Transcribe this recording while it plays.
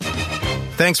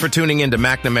Thanks for tuning in to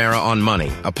McNamara on Money,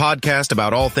 a podcast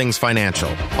about all things financial.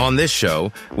 On this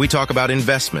show, we talk about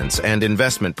investments and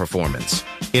investment performance.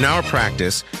 In our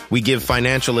practice, we give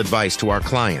financial advice to our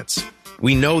clients.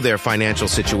 We know their financial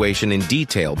situation in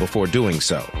detail before doing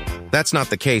so. That's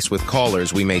not the case with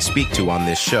callers we may speak to on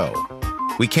this show.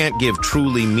 We can't give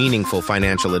truly meaningful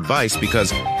financial advice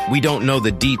because we don't know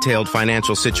the detailed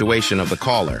financial situation of the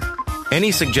caller.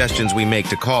 Any suggestions we make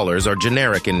to callers are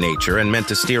generic in nature and meant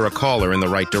to steer a caller in the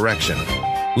right direction.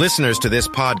 Listeners to this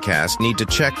podcast need to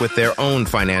check with their own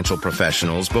financial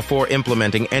professionals before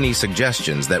implementing any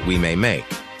suggestions that we may make.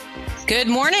 Good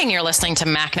morning. You're listening to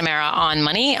McNamara on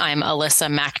Money. I'm Alyssa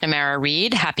McNamara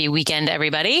Reed. Happy weekend,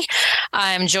 everybody.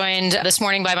 I'm joined this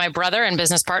morning by my brother and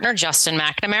business partner, Justin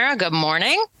McNamara. Good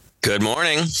morning. Good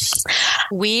morning.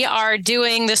 We are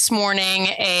doing this morning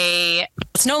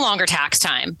it's no longer tax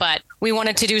time, but we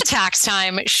wanted to do tax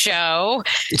time show.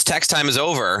 It's tax time is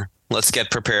over. Let's get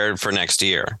prepared for next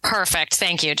year. Perfect.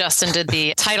 Thank you. Justin did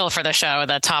the title for the show,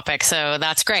 the topic. So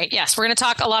that's great. Yes, we're going to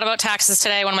talk a lot about taxes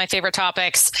today. One of my favorite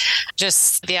topics.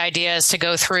 Just the idea is to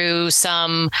go through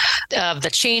some of the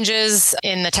changes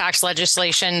in the tax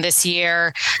legislation this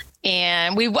year.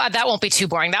 And that won't be too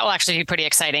boring. That will actually be pretty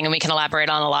exciting. And we can elaborate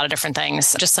on a lot of different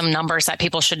things. Just some numbers that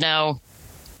people should know,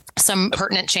 some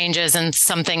pertinent changes, and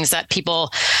some things that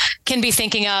people can be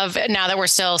thinking of now that we're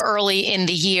still early in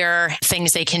the year,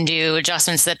 things they can do,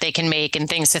 adjustments that they can make, and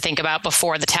things to think about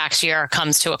before the tax year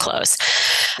comes to a close.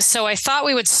 So I thought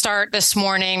we would start this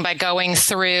morning by going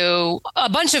through a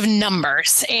bunch of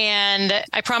numbers, and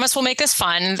I promise we'll make this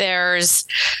fun.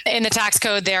 In the tax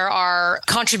code, there are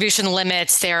contribution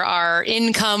limits, there are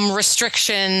income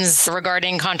restrictions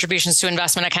regarding contributions to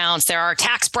investment accounts, there are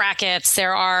tax brackets,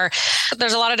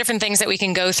 there's a lot of different things that we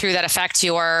can go through that affect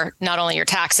not only your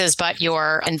taxes, but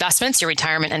your investments, your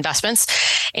retirement investments.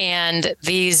 And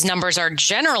these numbers are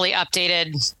generally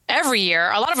updated every year.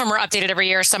 A lot of them are updated every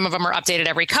year. Some of them are updated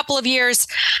every couple of years.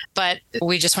 But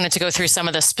we just wanted to go through some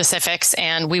of the specifics,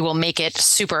 and we will make it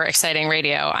super exciting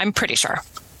radio, I'm pretty sure.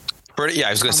 Yeah,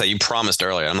 I was going to say, you promised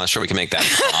earlier. I'm not sure we can make that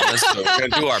promise, but we're going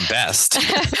to do our best.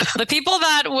 The people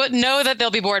that would know that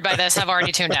they'll be bored by this have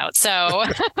already tuned out. So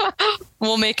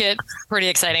we'll make it pretty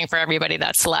exciting for everybody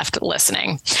that's left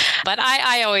listening. But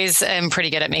I always am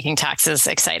pretty good at making taxes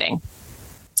exciting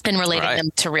and relating them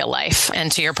to real life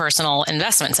and to your personal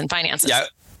investments and finances. Yeah.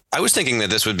 I was thinking that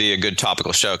this would be a good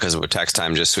topical show because of tax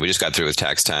time. We just got through with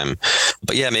tax time.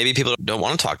 But yeah, maybe people don't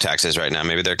want to talk taxes right now.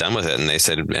 Maybe they're done with it. And they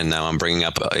said, and now I'm bringing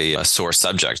up a sore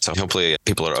subject. So hopefully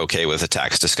people are okay with a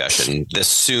tax discussion this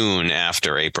soon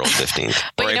after April 15th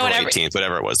or April 18th,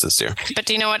 whatever it was this year. But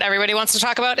do you know what everybody wants to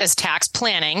talk about is tax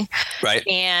planning. Right.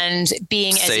 And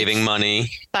saving money.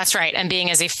 That's right. And being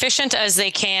as efficient as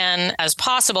they can as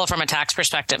possible from a tax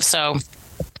perspective. So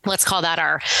let's call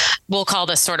that we'll call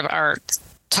this sort of our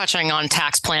touching on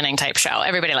tax planning type show.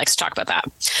 Everybody likes to talk about that.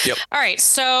 Yep. All right.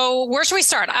 So where should we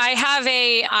start?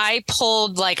 I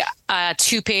pulled like a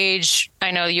 2-page,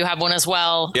 I know you have one as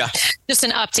well. Yeah. Just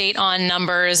an update on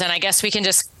numbers. And I guess we can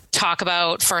just talk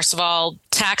about, first of all,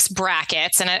 tax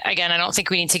brackets. And again, I don't think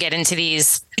we need to get into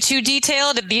these too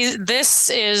detailed. This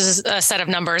is a set of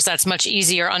numbers that's much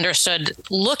easier understood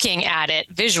looking at it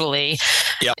visually.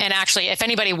 Yep. And actually, if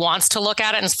anybody wants to look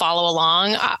at it and follow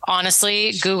along,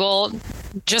 honestly, Googling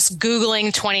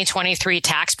 2023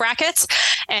 tax brackets.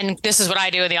 And this is what I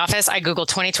do in the office. I Google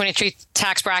 2023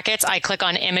 tax brackets. I click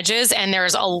on images, and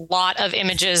there's a lot of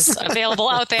images available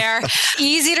out there.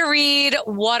 Easy to read.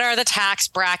 What are the tax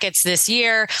brackets this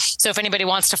year? So if anybody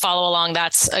wants to follow along,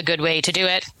 that's a good way to do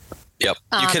it. Yep.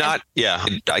 You cannot. Yeah.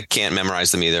 I can't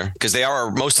memorize them either because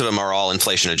most of them are all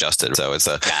inflation adjusted. So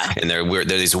and they're weird.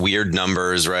 They're these weird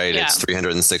numbers, right? Yeah. It's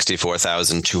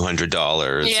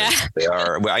 $364,200. Yeah. They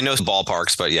are, I know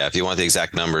ballparks, but yeah, if you want the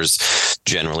exact numbers,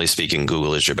 generally speaking,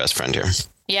 Google is your best friend here.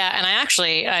 Yeah. And I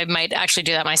might actually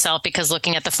do that myself because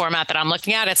looking at the format that I'm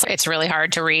looking at, it's really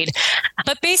hard to read.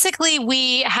 But basically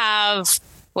we have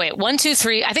 1, 2,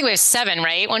 3. I think we have 7,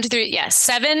 right? 1, 2, 3. Yeah,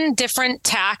 7 different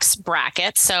tax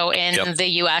brackets. So in the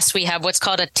U.S., we have what's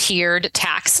called a tiered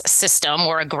tax system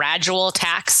or a gradual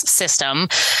tax system.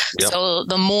 Yep. So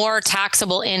the more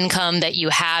taxable income that you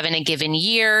have in a given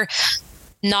year,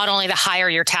 not only the higher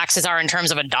your taxes are in terms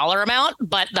of a dollar amount,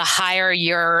 but the higher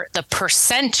the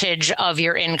percentage of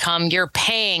your income you're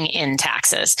paying in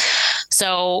taxes.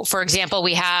 So, for example,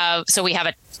 we have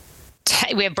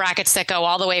brackets that go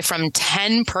all the way from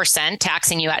 10%,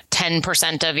 taxing you at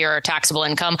 10% of your taxable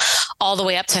income, all the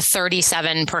way up to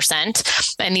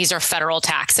 37%. And these are federal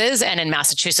taxes. And in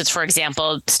Massachusetts, for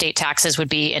example, state taxes would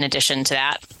be in addition to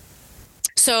that.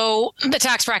 So the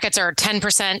tax brackets are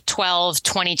 10%, 12,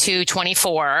 22,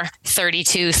 24,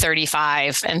 32,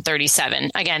 35, and 37.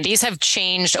 Again, these have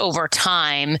changed over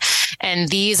time, and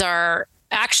these are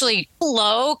actually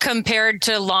low compared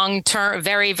to long-term,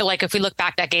 like if we look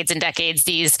back decades and decades,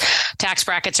 these tax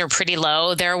brackets are pretty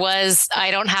low.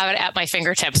 I don't have it at my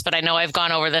fingertips, but I know I've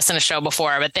gone over this in a show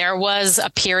before, but there was a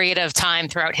period of time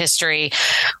throughout history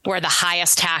where the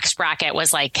highest tax bracket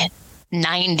was like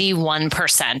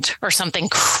 91% or something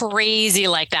crazy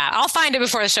like that. I'll find it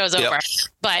before the show's over.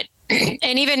 But,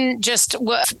 and even just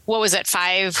what was it,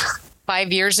 6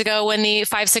 years ago when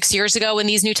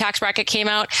these new tax bracket came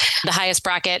out, the highest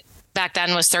bracket back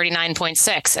then was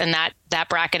 39.6, and that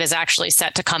bracket is actually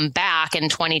set to come back in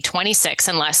 2026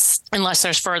 unless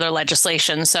there's further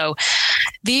legislation. So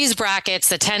these brackets,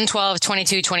 the 10, 12,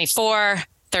 22, 24,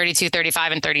 32,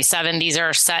 35, and 37, these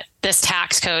are set. This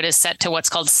tax code is set to what's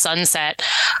called sunset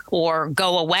or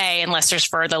go away unless there's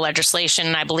further legislation.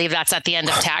 And I believe that's at the end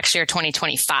of tax year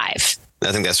 2025.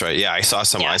 I think that's right. Yeah, I saw a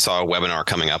webinar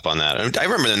coming up on that. I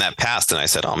remember when that passed, and I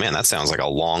said, "Oh man, that sounds like a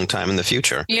long time in the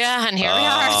future." Yeah, and here we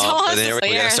are. And then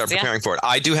we got to start preparing for it.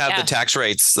 I do have the tax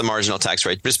rates, the marginal tax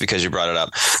rate, just because you brought it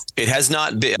up. It has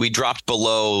not been. We dropped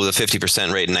below the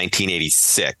 50% rate in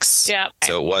 1986. Yeah.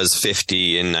 So it was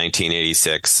 50 in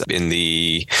 1986.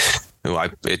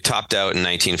 It topped out in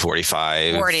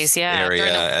 1945. 40s,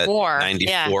 area at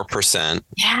 94%.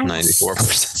 Yeah.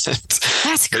 94%.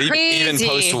 That's crazy. Even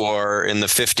post-war in the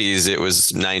 50s, it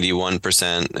was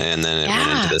 91%, and then it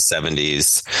went into the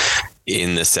 70s.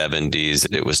 In the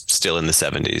 70s, it was still in the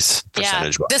 70s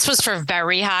percentage. Yeah, this was for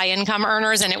very high income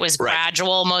earners, and it was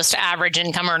gradual. Most average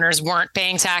income earners weren't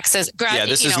paying taxes.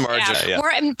 This is marginal.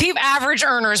 Average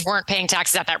earners weren't paying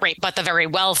taxes at that rate, but the very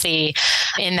wealthy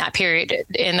in that period,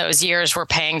 in those years, were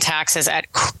paying taxes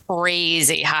at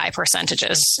crazy high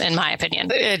percentages, in my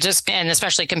opinion. And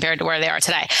especially compared to where they are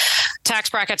today. Tax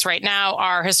brackets right now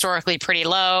are historically pretty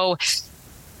low.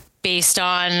 Based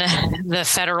on the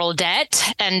federal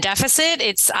debt and deficit,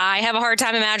 I have a hard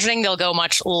time imagining they'll go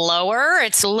much lower.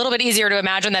 It's a little bit easier to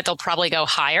imagine that they'll probably go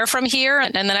higher from here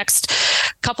in the next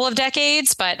couple of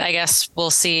decades, but I guess we'll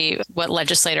see what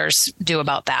legislators do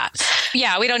about that.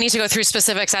 Yeah, we don't need to go through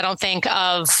specifics, I don't think,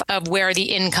 of where the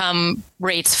income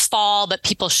rates fall, but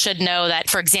people should know that,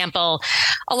 for example,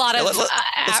 a lot of...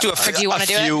 let's do a few. Do you want to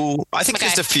do it? I think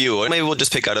just a few. Maybe we'll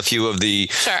just pick out a few of the...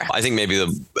 Sure. I think maybe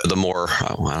the more...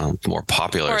 more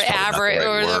popular or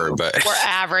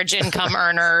average income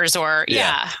earners or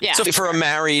So for a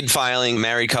married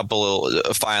couple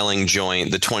filing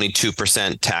joint, the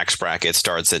 22% tax bracket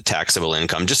starts at taxable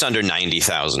income just under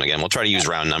 90,000. Again, we'll try to use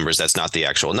round numbers. That's not the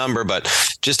actual number, but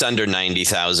just under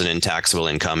 90,000 in taxable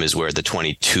income is where the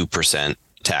 22%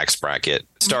 tax bracket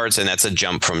starts, and that's a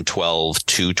jump from 12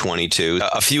 to 22.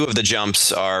 A few of the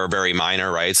jumps are very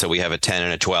minor, right? So we have a 10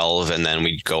 and a 12, and then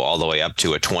we go all the way up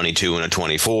to a 22 and a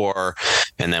 24,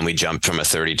 and then we jump from a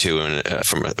 32 and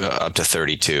up to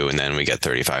 32, and then we get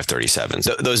 35, 37.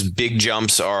 So those big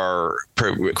jumps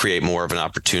create more of an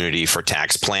opportunity for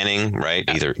tax planning, right?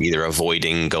 Either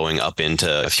avoiding going up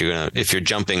into, if you're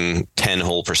jumping 10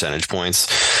 whole percentage points,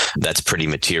 that's pretty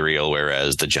material.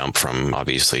 Whereas the jump from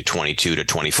obviously 22 to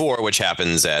 24, which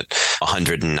happens at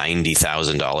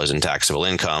 $190,000 in taxable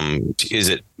income. Is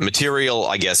it material?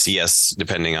 I guess yes,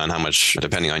 depending on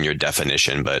your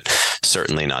definition, but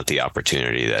certainly not the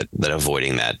opportunity that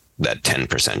avoiding that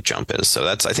 10% jump is. So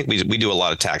I think we do a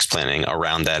lot of tax planning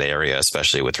around that area,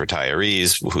 especially with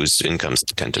retirees whose incomes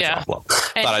tend to drop low.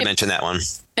 Thought I'd mention that one.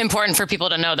 Important for people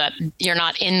to know that you're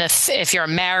not if you're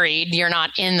married, you're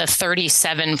not in the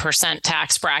 37%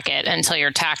 tax bracket until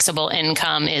your taxable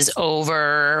income is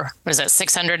over,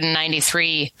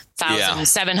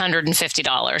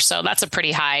 $693,750. So that's a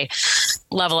pretty high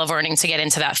level of earning to get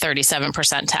into that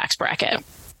 37% tax bracket.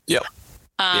 Yep.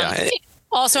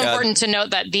 Also important to note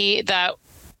that that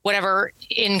whatever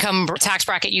income tax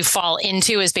bracket you fall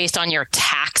into is based on your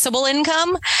taxable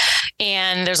income.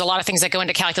 And there's a lot of things that go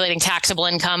into calculating taxable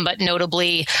income, but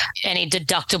notably any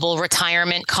deductible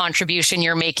retirement contribution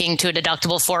you're making to a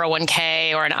deductible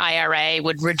 401k or an IRA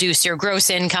would reduce your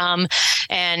gross income,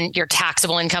 and your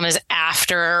taxable income is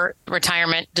after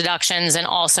retirement deductions and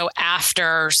also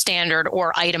after standard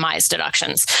or itemized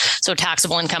deductions. So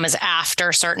taxable income is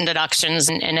after certain deductions,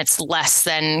 and it's less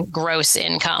than gross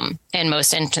income in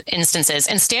most instances.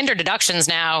 And standard deductions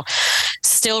now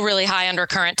still really high under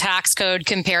current tax code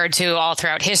compared to all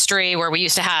throughout history, where we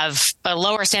used to have a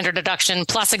lower standard deduction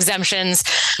plus exemptions.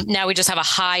 Now we just have a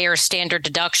higher standard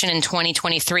deduction. In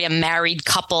 2023, a married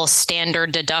couple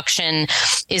standard deduction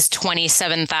is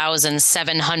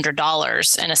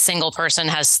 $27,700, and a single person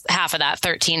has half of that,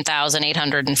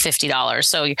 $13,850.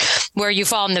 So where you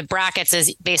fall in the brackets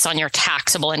is based on your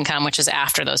taxable income, which is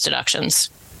after those deductions.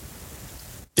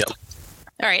 Yep.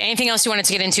 All right. Anything else you wanted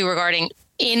to get into regarding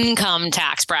income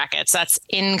tax brackets? That's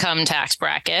income tax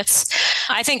brackets.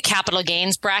 I think capital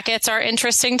gains brackets are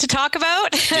interesting to talk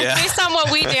about based on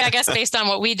what we do. I guess based on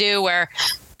what we do, where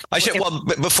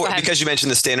because you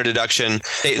mentioned the standard deduction,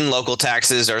 state and local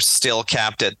taxes are still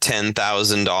capped at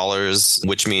 $10,000,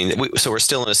 which means we're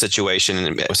still in a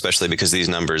situation, especially because these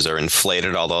numbers are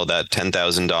inflated, although that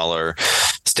 $10,000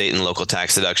 state and local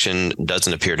tax deduction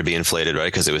doesn't appear to be inflated,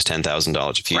 right? Because it was $10,000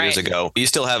 a few years ago. You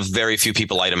still have very few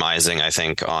people itemizing, I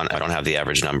think, I don't have the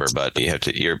average number, but you have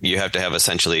to have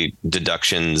essentially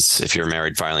deductions if you're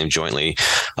married filing jointly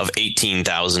of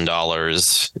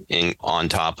 $18,000 on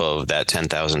top of that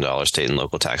 $10,000 state and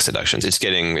local tax deductions. It's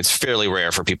fairly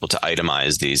rare for people to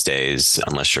itemize these days,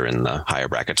 unless you're in the higher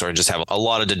brackets or just have a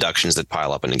lot of deductions that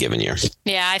pile up in a given year.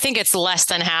 Yeah, I think it's less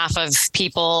than half of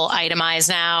people itemize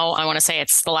now. I want to say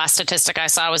it's the last statistic I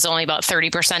saw was only about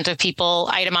 30% of people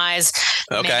itemize.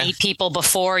 Okay. Many people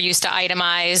before used to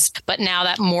itemize, but now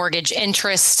that mortgage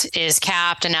interest is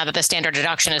capped and now that the standard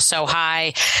deduction is so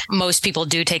high, most people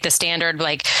do take the standard.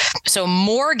 So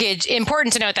mortgage,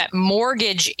 important to note that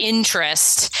mortgage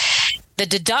interest, the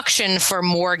deduction for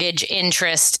mortgage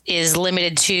interest is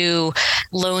limited to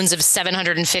loans of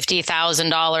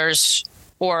 $750,000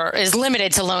 or is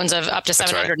limited to loans of up to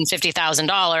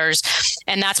 $750,000.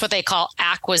 And that's what they call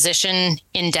acquisition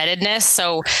indebtedness.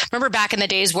 So remember back in the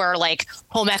days where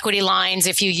home equity lines,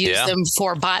 if you use them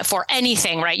for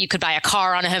anything, right? You could buy a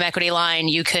car on a home equity line.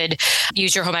 You could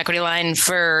use your home equity line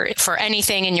for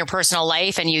anything in your personal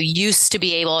life. And you used to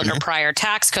be able under prior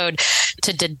tax code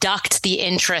to deduct the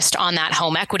interest on that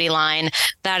home equity line.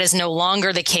 That is no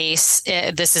longer the case.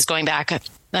 This is going back,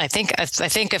 I think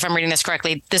if I'm reading this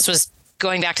correctly, this was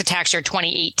going back to tax year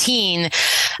 2018,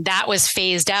 that was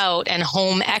phased out, and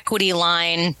home equity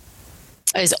line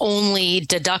is only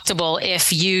deductible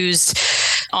if used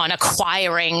on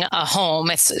acquiring a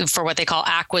home. It's for what they call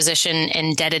acquisition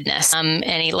indebtedness.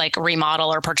 Any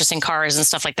remodel or purchasing cars and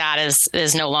stuff like that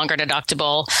is no longer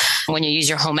deductible when you use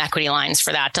your home equity lines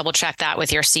for that. Double check that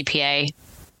with your CPA.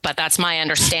 But that's my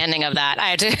understanding of that. I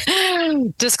had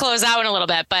to disclose that one a little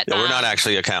bit, but we're not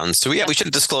actually accountants. So we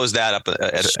should disclose that up at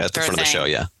the front of the show.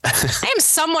 Yeah. I am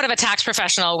somewhat of a tax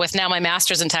professional with now my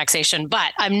master's in taxation,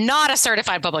 but I'm not a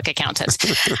certified public accountant.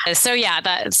 So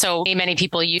many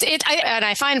people use it. And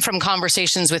I find from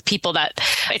conversations with people that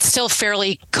it's still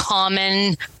fairly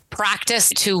common practice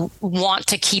to want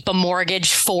to keep a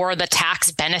mortgage for the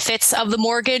tax benefits of the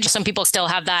mortgage. Some people still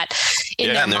have that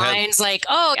in their minds,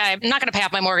 I'm not going to pay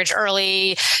off my mortgage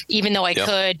early, even though I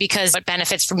could, because it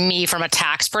benefits from me from a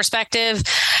tax perspective.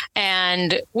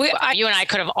 And you and I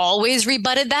could have always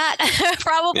rebutted that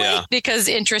probably because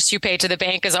interest you pay to the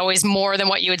bank is always more than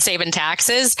what you would save in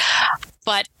taxes.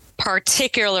 But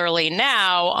particularly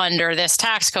now under this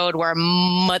tax code where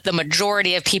the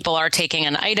majority of people are taking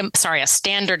a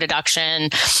standard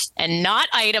deduction and not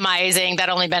itemizing, that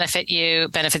only benefits you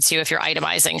if you're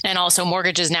itemizing. And also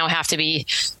mortgages now have to be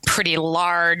pretty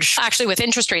large. Actually, with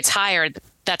interest rates higher,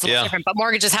 that's a little different, but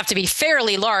mortgages have to be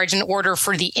fairly large in order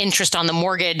for the interest on the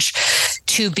mortgage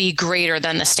to be greater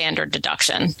than the standard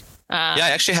deduction. I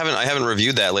actually haven't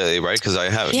reviewed that lately, right? Because the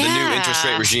new interest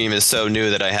rate regime is so new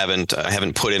that I haven't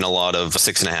put in a lot of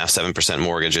 6.5-7%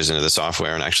 mortgages into the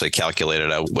software and actually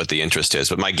calculated out what the interest is.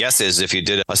 But my guess is if you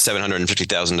did a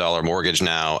 $750,000 mortgage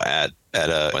now at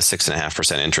a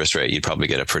 6.5% interest rate, you'd probably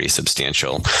get a pretty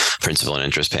substantial principal and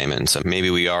interest payment. So maybe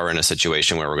we are in a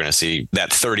situation where we're going to see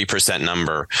that 30%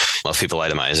 number of people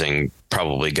itemizing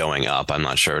probably going up. I'm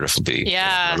not sure if it'll be,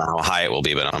 I don't know how high it will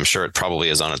be, but I'm sure it probably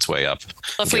is on its way up.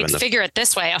 Well, if we figure it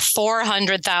this way, a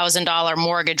 $400,000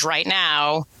 mortgage right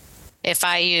now, if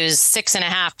I use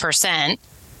 6.5%,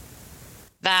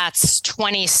 that's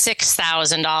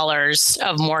 $26,000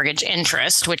 of mortgage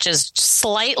interest, which is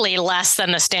slightly less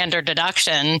than the standard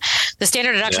deduction. The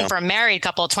standard deduction for a married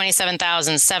couple,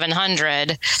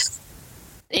 $27,700,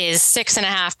 is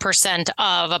 6.5%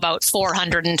 of about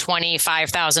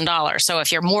 $425,000. So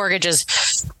if your mortgage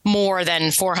is more than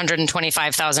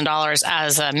 $425,000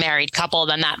 as a married couple,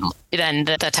 then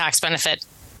the tax benefit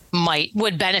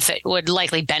would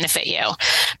likely benefit you.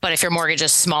 But if your mortgage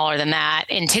is smaller than that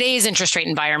in today's interest rate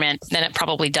environment, then it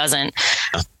probably doesn't.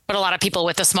 But a lot of people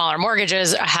with the smaller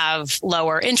mortgages have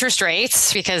lower interest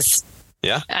rates because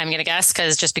Yeah. I'm going to guess,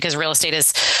 because real estate is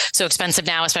so expensive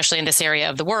now, especially in this area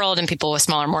of the world, and people with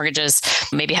smaller mortgages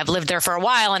maybe have lived there for a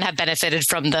while and have benefited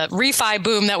from the refi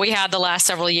boom that we had the last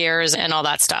several years and all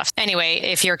that stuff. Anyway,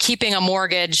 if you're keeping a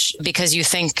mortgage because you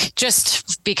think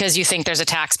there's a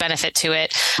tax benefit to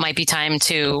it, might be time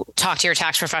to talk to your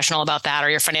tax professional about that or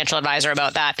your financial advisor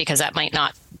about that, because that might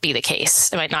not be the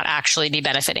case. It might not actually be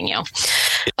benefiting you.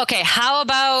 Okay, how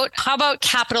about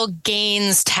capital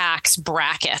gains tax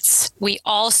brackets? We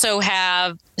also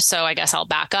have, so I guess I'll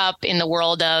back up, in the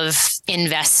world of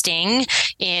investing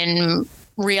in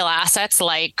real assets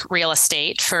like real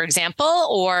estate, for example,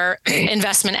 or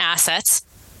investment assets.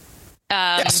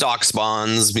 Stocks,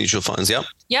 bonds, mutual funds. Yep.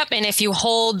 Yep. And if you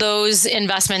hold those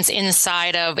investments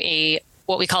inside of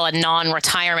what we call a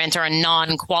non-retirement or a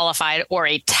non-qualified or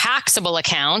a taxable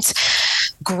account,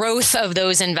 growth of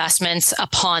those investments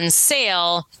upon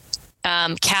sale,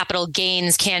 capital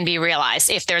gains can be realized.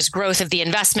 If there's growth of the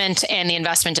investment and the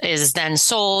investment is then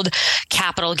sold,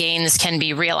 capital gains can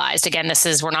be realized. Again,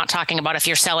 we're not talking about if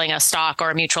you're selling a stock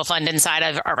or a mutual fund inside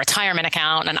of a retirement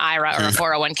account, an IRA or a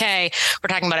 401k. We're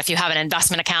talking about if you have an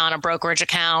investment account, a brokerage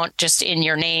account just in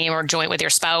your name or joint with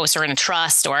your spouse or in a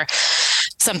trust or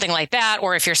something like that.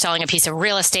 Or if you're selling a piece of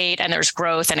real estate and there's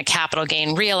growth and a capital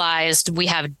gain realized, we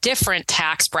have different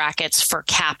tax brackets for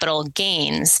capital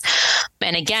gains.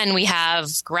 And again, we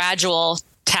have gradual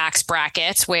tax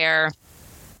brackets where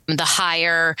the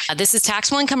higher, this is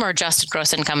taxable income or adjusted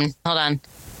gross income? Hold on.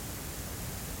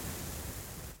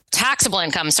 Taxable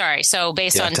income, sorry. So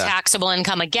based on taxable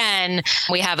income, again,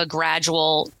 we have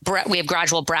gradual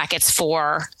brackets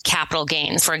for capital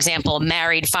gains. For example,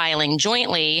 married filing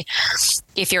jointly,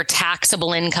 if your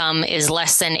taxable income is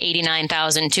less than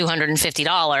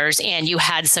 $89,250 and you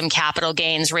had some capital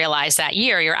gains realized that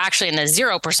year, you're actually in the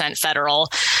 0% federal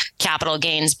capital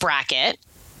gains bracket.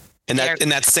 And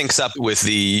that syncs up with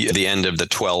the end of the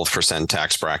 12%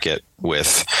 tax bracket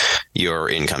with your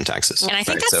income taxes. And I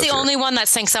think that's the only one that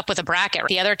syncs up with a bracket.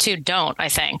 The other two don't, I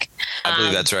think. I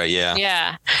believe that's right, yeah.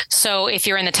 Yeah. So if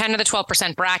you're in the 10 or the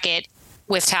 12% bracket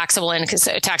with taxable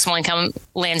income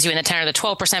lands you in the 10 or the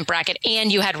 12% bracket,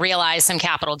 and you had realized some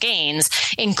capital gains,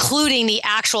 including the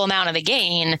actual amount of the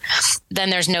gain, then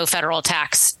there's no federal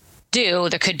tax due.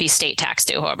 There could be state tax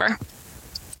due, however.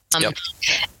 Yep.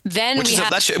 Then we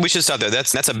should stop there.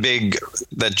 That's a big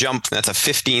jump. That's a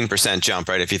 15% jump,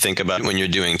 right? If you think about when you're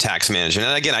doing tax management.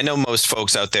 And again, I know most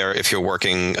folks out there, if you're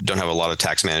working, don't have a lot of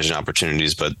tax management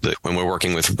opportunities, but when we're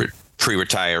working with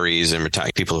pre-retirees and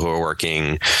people who are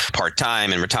working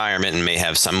part-time in retirement and may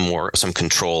have some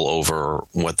control over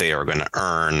what they are going to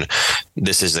earn,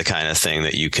 this is the kind of thing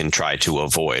that you can try to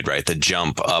avoid, right? The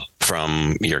jump up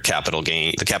from your capital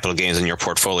gains in your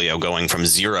portfolio going from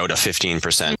 0 to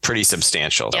 15%, pretty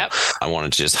substantial. Yep. I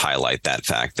wanted to just highlight that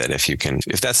fact that if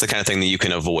that's the kind of thing that you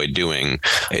can avoid doing,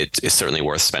 it's certainly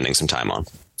worth spending some time on.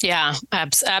 Yeah,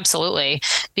 absolutely.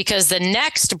 Because the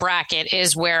next bracket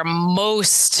is where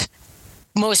most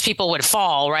people would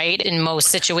fall, right, in most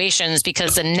situations,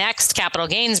 because the next capital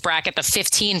gains bracket, the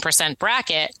 15%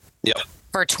 bracket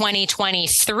for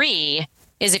 2023,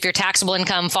 is if your taxable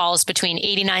income falls between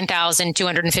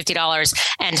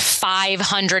 $89,250 and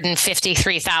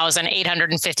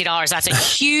 $553,850. That's a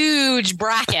huge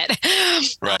bracket.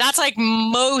 Right. That's like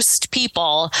most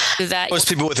people with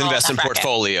investment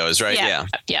portfolios, right? Yeah.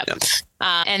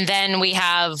 And then we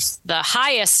have the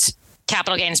highest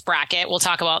capital gains bracket. We'll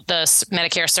talk about the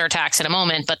Medicare surtax in a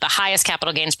moment, but the highest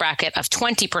capital gains bracket of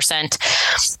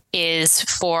 20% is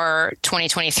for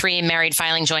 2023 married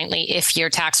filing jointly if your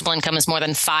taxable income is more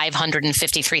than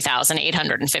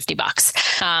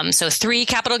 $553,850. So 3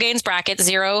 capital gains brackets,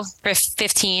 0,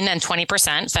 15, and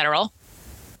 20% federal.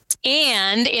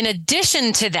 And in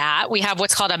addition to that, we have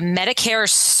what's called a Medicare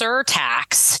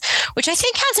surtax, which I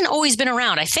think hasn't always been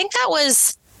around. I think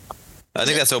that's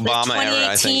Obama era,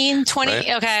 I think. 20, right?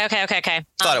 Okay.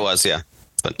 Thought it was, yeah.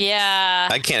 But yeah.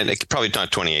 Probably not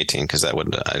 2018 because I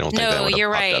don't think that would have. No, you're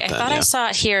right. I thought I saw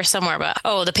it here somewhere, but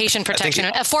the Patient Protection,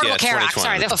 Affordable Care Act.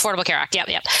 Sorry, the Affordable Care Act. Yep.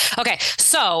 Okay.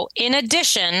 So in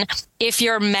addition, if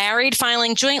you're married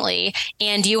filing jointly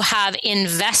and you have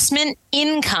investment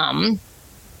income,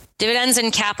 dividends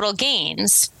and capital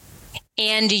gains,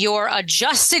 and your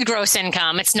adjusted gross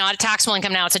income, it's not taxable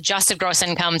income now, it's adjusted gross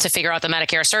income to figure out the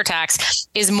Medicare surtax,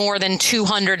 is more than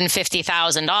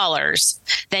 $250,000,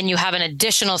 then you have an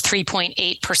additional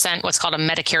 3.8%, what's called a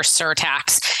Medicare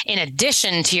surtax, in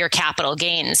addition to your capital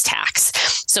gains tax.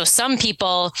 So some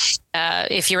people,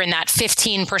 if you're in that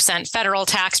 15% federal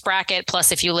tax bracket,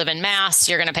 plus if you live in Mass,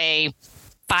 you're going to pay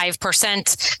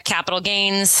 5% capital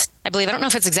gains. I believe, I don't know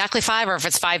if it's exactly 5 or if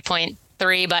it's 5.5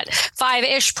 3, but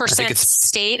 5-ish%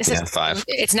 state. Yeah, 5.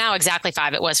 It's now exactly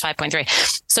 5. It was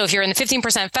 5.3. So if you're in the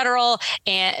 15% federal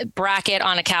and bracket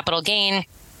on a capital gain,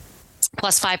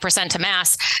 plus 5% to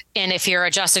mass. And if your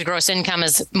adjusted gross income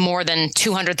is more than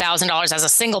 $200,000 as a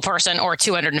single person or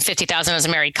 $250,000 as a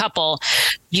married couple,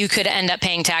 you could end up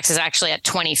paying taxes actually at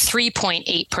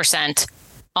 23.8%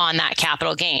 on that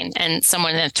capital gain. And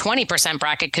someone in a 20%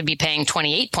 bracket could be paying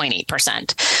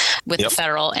 28.8% with the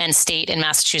federal and state in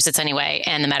Massachusetts anyway,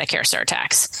 and the Medicare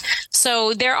surtax.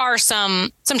 So there are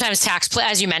sometimes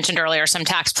as you mentioned earlier, some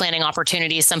tax planning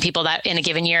opportunities. Some people that in a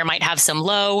given year might have some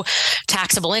low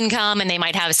taxable income, and they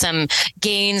might have some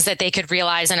gains that they could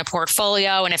realize in a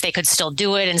portfolio. And if they could still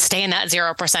do it and stay in that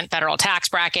 0% federal tax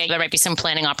bracket, there might be some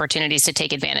planning opportunities to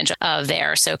take advantage of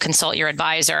there. So consult your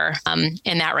advisor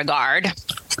in that regard.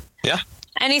 Yeah.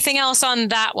 Anything else on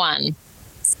that one?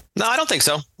 No, I don't think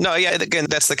so. No, yeah, again,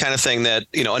 that's the kind of thing that,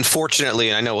 unfortunately,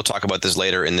 and I know we'll talk about this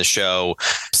later in the show,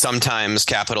 sometimes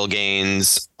capital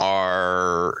gains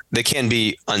they can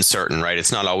be uncertain, right?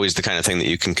 It's not always the kind of thing that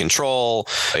you can control.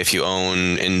 If you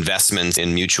own investments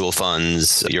in mutual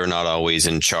funds, you're not always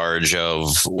in charge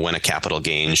of when a capital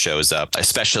gain shows up,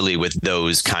 especially with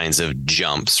those kinds of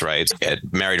jumps, right?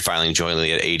 At married filing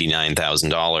jointly at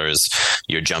 $89,000,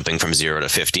 you're jumping from 0 to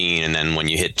 15. And then when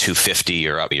you hit 250,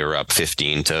 you're up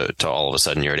 15 to all of a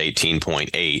sudden you're at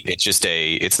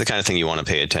 18.8. It's the kind of thing you want to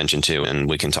pay attention to. And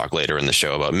we can talk later in the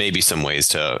show about maybe some ways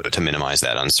to minimize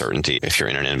that uncertainty if you're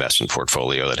in an investment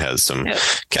portfolio that has some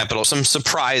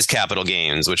surprise capital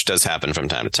gains, which does happen from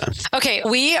time to time. Okay,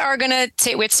 we have to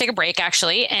take a break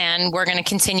actually, and we're going to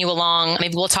continue along.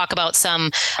 Maybe we'll talk about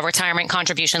some retirement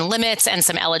contribution limits and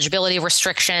some eligibility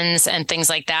restrictions and things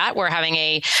like that. We're having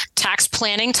a tax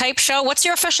planning type show. What's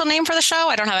your official name for the show?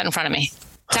 I don't have it in front of me.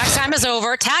 Tax time is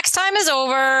over.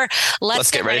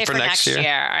 Let's get ready for next year.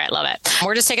 All right, love it.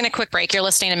 We're just taking a quick break. You're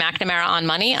listening to McNamara on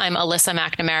Money. I'm Alyssa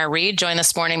McNamara Reed, joined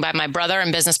this morning by my brother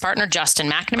and business partner,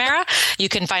 Justin McNamara. You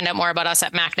can find out more about us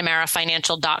at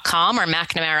McNamaraFinancial.com or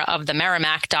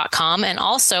McNamaraoftheMerrimack.com. And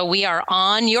also, we are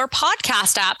on your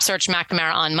podcast app. Search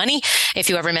McNamara on Money. If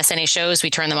you ever miss any shows, we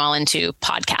turn them all into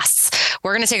podcasts.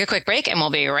 We're going to take a quick break, and we'll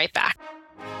be right back.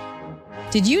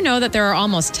 Did you know that there are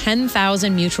almost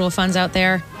 10,000 mutual funds out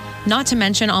there? Not to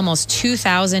mention almost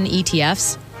 2,000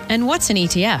 ETFs? And what's an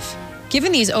ETF?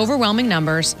 Given these overwhelming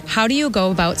numbers, how do you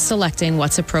go about selecting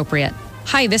what's appropriate?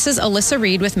 Hi, this is Alyssa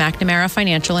Reed with McNamara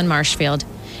Financial in Marshfield.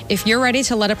 If you're ready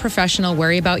to let a professional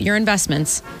worry about your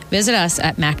investments, visit us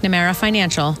at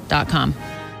McNamaraFinancial.com.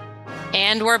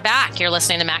 And we're back. You're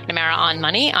listening to McNamara on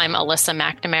Money. I'm Alyssa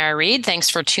McNamara Reed. Thanks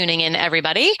for tuning in,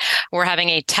 everybody. We're having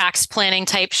a tax planning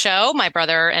type show. My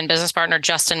brother and business partner,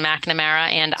 Justin McNamara,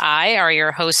 and I are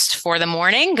your hosts for the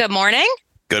morning. Good morning.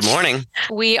 Good morning.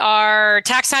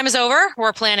 Tax time is over.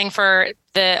 We're planning for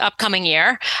the upcoming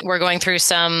year. We're going through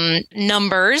some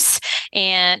numbers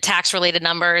and tax related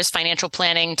numbers, financial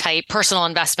planning type, personal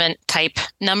investment type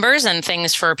numbers, and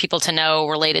things for people to know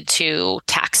related to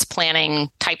tax planning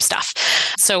type stuff.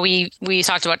 So we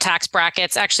talked about tax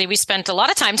brackets. Actually, we spent a lot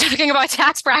of time talking about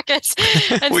tax brackets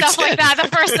and stuff like that the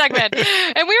first segment.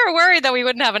 And we were worried that we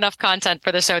wouldn't have enough content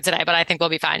for the show today, but I think we'll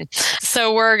be fine.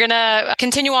 So we're going to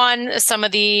continue on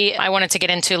I wanted to get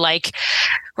into like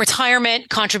retirement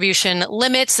contribution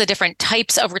limits, the different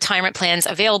types of retirement plans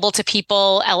available to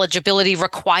people, eligibility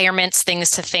requirements,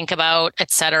 things to think about, et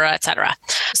cetera, et cetera.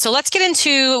 So let's get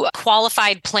into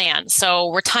qualified plans.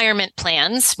 So retirement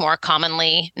plans, more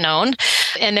commonly known.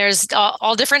 And there's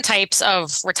all different types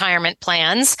of retirement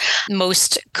plans.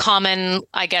 Most common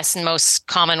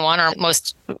one or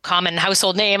most common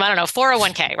household name,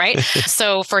 401k, right?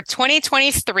 So for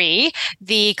 2023,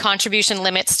 the contribution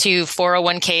limits to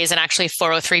 401ks and actually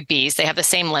 403bs, they have the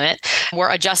same limit, were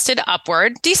adjusted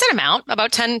upward, decent amount,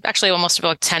 almost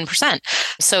about 10%.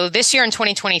 So this year in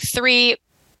 2023,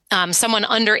 someone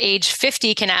under age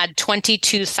 50 can add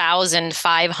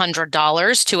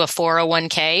 $22,500 to a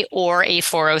 401k or a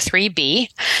 403b.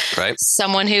 Right.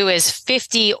 Someone who is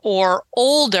 50 or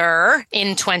older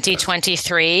in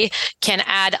 2023 can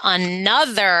add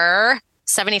another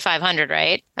 $7,500,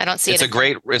 right? I don't see it's a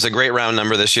great round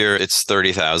number this year. It's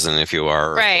 $30,000 if you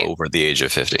are over the age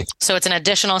of 50. So it's an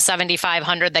additional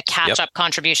 $7,500, the catch-up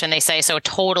contribution, they say. So a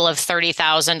total of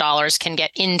 $30,000 can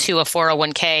get into a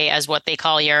 401k as what we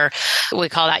call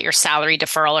that your salary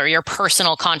deferral or your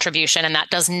personal contribution. And that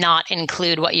does not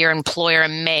include what your employer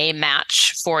may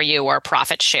match for you or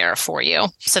profit share for you.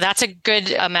 So that's a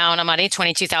good amount of money,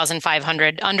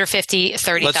 $22,500, under 50,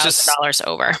 $30,000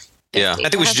 over. Yeah, I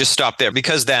think we should just stop there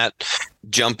because that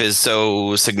jump is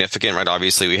so significant, right?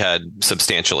 Obviously, we had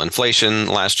substantial inflation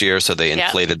last year, so they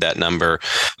inflated that number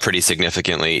pretty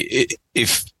significantly.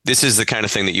 If this is the kind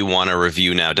of thing that you want to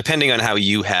review now, depending on how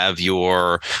you have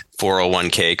your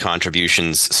 401k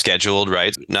contributions scheduled,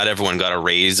 right? Not everyone got a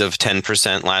raise of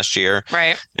 10% last year.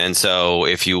 Right. And so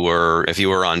if you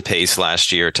were on pace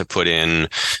last year to put in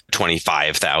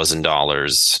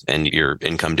 $25,000 and your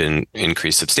income didn't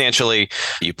increase substantially,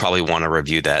 you probably want to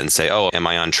review that and say, oh, am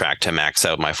I on track to max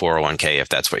out my 401k if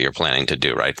that's what you're planning to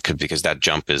do, right? Because that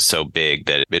jump is so big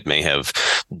that it may have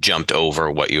jumped over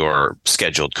what your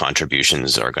scheduled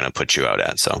contributions are going to put you out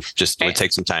at. So just it would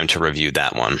take some time to review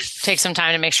that one. Take some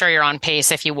time to make sure you're on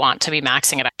pace if you want to be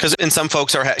maxing it out. Because some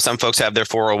folks have their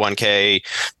 401k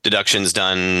deductions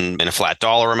done in a flat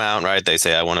dollar amount, right? They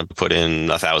say, I want to put in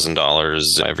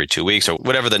 $1,000 every 2 weeks or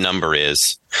whatever the number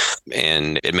is.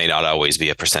 And it may not always be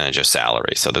a percentage of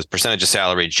salary. So the percentage of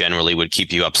salary generally would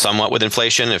keep you up somewhat with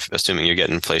inflation, assuming you're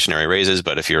getting inflationary raises.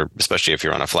 But especially if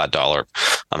you're on a flat dollar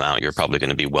amount, you're probably going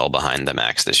to be well behind the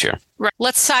max this year. Right.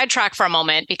 Let's sidetrack for a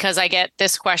moment because I get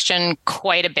this question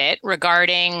quite a bit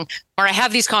regarding, or I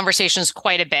have these conversations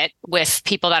quite a bit with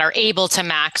people that are able to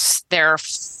max their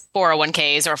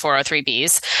 401ks or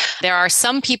 403bs. There are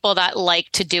some people that like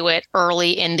to do it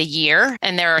early in the year,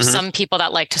 and there are some people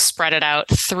that like to spread it out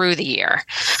through the year.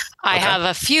 I have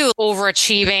a few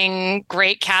overachieving,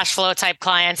 great cash flow type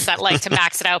clients that like to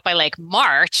max it out by like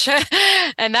March,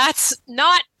 and that's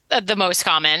not the most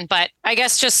common, but I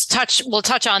guess we'll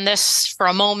touch on this for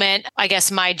a moment. I guess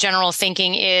my general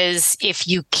thinking is if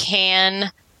you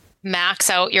can max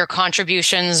out your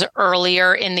contributions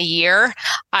earlier in the year,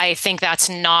 I think that's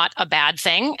not a bad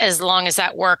thing as long as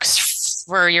that works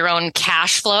for your own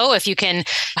cash flow. If you can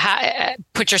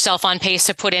put yourself on pace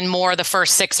to put in more the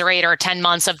first 6 or 8 or 10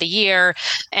 months of the year.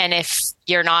 And if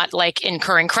you're not like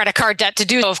incurring credit card debt to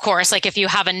do so, of course, like if you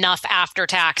have enough after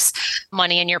tax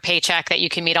money in your paycheck that you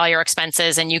can meet all your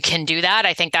expenses and you can do that,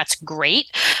 I think that's great.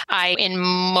 In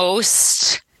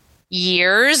most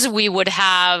years, we would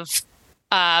have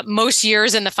most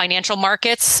years in the financial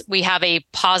markets, we have a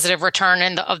positive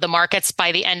return of the markets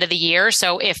by the end of the year.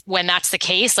 So when that's the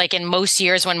case, like in most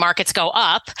years when markets go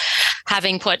up,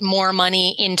 having put more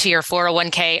money into your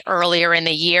 401k earlier in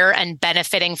the year and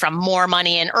benefiting from more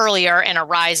money in earlier in a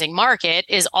rising market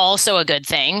is also a good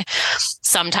thing.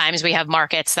 Sometimes we have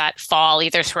markets that fall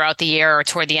either throughout the year or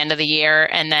toward the end of the year,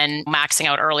 and then maxing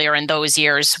out earlier in those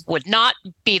years would not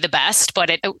be the best, but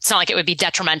it's not like it would be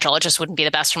detrimental. It just wouldn't be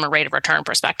the best from a rate of return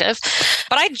perspective.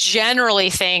 But I generally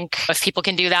think if people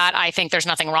can do that, I think there's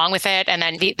nothing wrong with it. And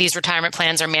then these retirement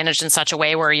plans are managed in such a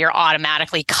way where you're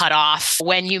automatically cut off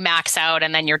when you max out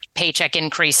and then your paycheck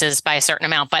increases by a certain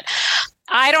amount. But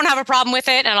I don't have a problem with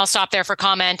it. And I'll stop there for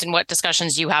comment and what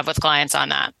discussions you have with clients on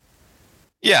that.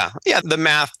 Yeah. The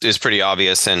math is pretty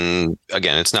obvious. And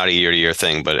again, it's not a year-to-year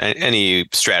thing, but any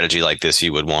strategy like this,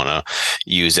 you would want to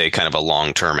use a kind of a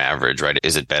long-term average, right?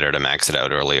 Is it better to max it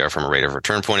out earlier from a rate of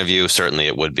return point of view? Certainly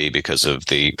it would be because of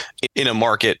in a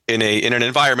market, in an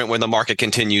environment where the market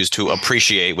continues to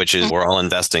appreciate, which is we're all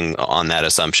investing on that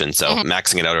assumption. So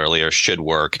maxing it out earlier should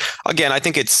work. Again, I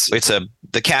think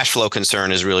the cash flow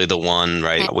concern is really the one,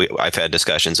 right? I've had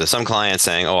discussions with some clients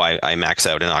saying, oh, I max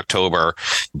out in October,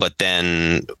 but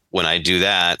then when I do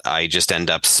that, I just end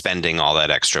up spending all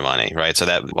that extra money, right? So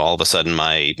that all of a sudden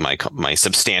my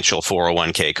substantial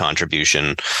 401k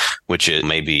contribution, which is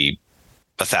maybe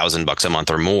 $1,000 a month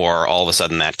or more, all of a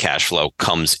sudden that cash flow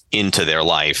comes into their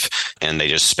life and they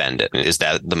just spend it. Is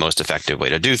that the most effective way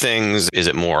to do things? Is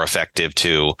it more effective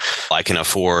I can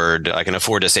afford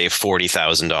to save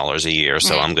 $40,000 a year,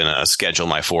 so I'm going to schedule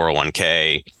my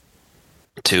 401k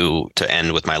to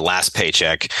end with my last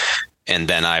paycheck, and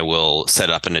then I will set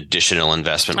up an additional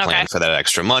investment plan for that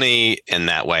extra money. And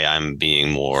that way I'm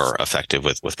being more effective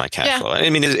with my cash flow. I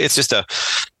mean, it's just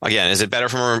again, is it better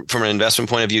from an investment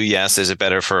point of view? Yes. Is it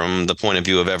better from the point of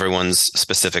view of everyone's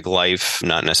specific life?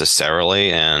 Not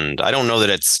necessarily. And I don't know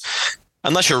that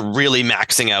unless you're really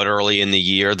maxing out early in the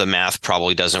year, the math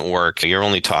probably doesn't work. You're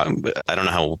only talking, I don't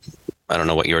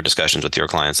know what your discussions with your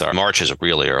clients are. March is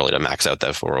really early to max out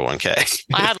that 401k.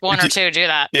 I had one or two do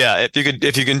that. Yeah,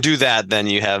 if you can do that, then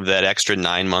you have that extra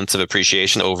 9 months of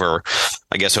appreciation over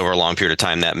a long period of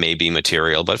time. That may be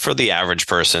material, but for the average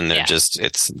person,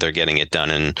 they're getting it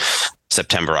done in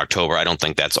September, October. I don't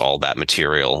think that's all that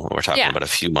material. We're talking about a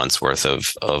few months worth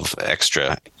of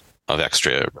extra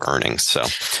extra earnings. So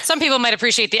some people might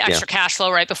appreciate the extra cash flow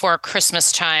right before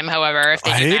Christmas time. However, if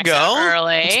they there you go,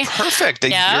 early, it's perfect.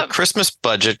 Your Christmas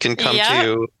budget can come to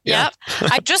you. Yep.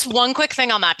 I just one quick thing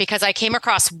on that, because I came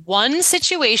across one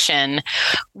situation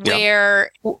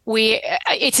where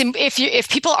if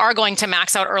people are going to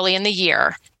max out early in the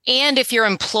year, and if your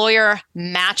employer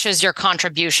matches your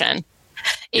contribution,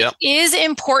 it is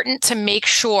important to make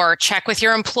sure, check with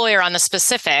your employer on the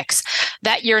specifics,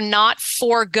 that you're not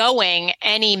foregoing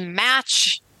any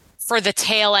match for the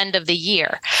tail end of the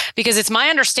year. Because it's my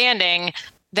understanding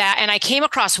that, and I came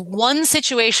across one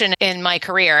situation in my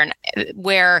career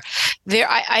where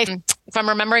if I'm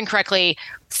remembering correctly,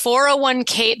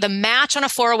 401k, the match on a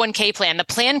 401k plan, the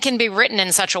plan can be written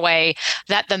in such a way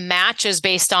that the match is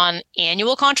based on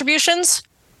annual contributions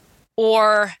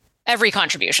or every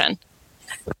contribution.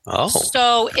 Oh,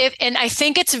 so I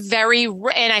think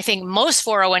I think most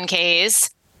 401ks,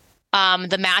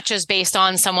 the match is based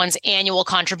on someone's annual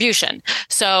contribution.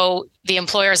 So the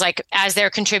employer's like, as they're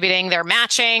contributing, they're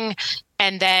matching.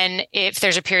 And then if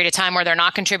there's a period of time where they're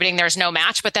not contributing, there's no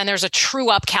match. But then there's a true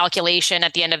up calculation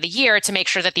at the end of the year to make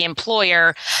sure that the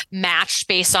employer matched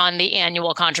based on the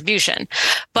annual contribution.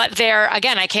 But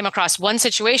again, I came across one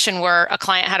situation where a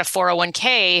client had a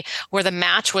 401k where the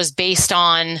match was based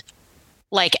on,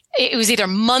 like, it was either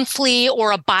monthly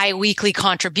or a bi-weekly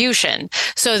contribution.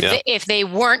 So if they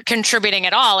weren't contributing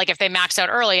at all, like if they maxed out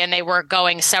early and they were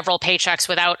going several paychecks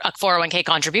without a 401k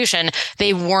contribution,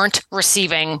 they weren't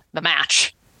receiving the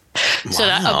match. Wow. So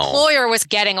the employer was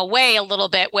getting away a little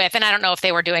bit with, and I don't know if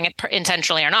they were doing it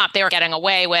intentionally or not, they were getting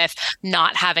away with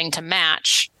not having to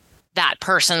match that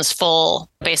person's full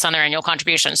based on their annual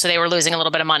contribution. So they were losing a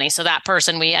little bit of money. So that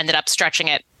person, we ended up stretching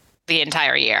it the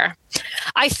entire year.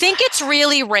 I think it's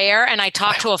really rare. And I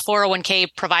talked to a 401k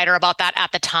provider about that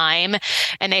at the time.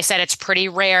 And they said it's pretty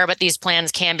rare, but these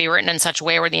plans can be written in such a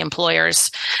way where the employers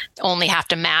only have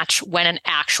to match when an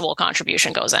actual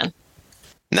contribution goes in.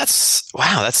 That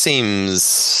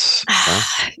seems so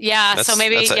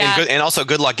maybe and also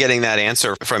good luck getting that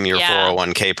answer from your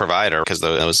 401k provider, because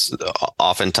those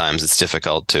oftentimes it's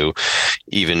difficult to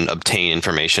even obtain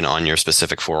information on your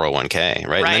specific 401k,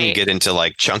 right? And then you get into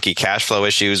like chunky cash flow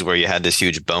issues where you had this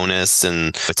huge bonus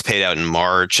and it's paid out in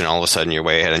March, and all of a sudden you're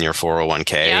way ahead on your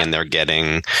 401k and they're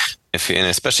getting, and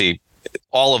especially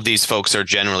all of these folks are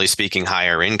generally speaking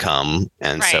higher income.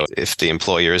 And so if the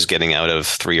employer is getting out of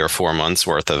 3 or 4 months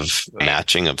worth of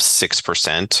matching of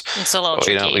 6%, it's a little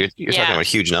tricky. You're talking about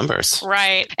huge numbers.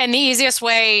 Right. And the easiest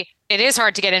way, it is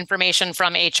hard to get information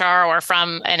from HR or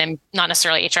from, and not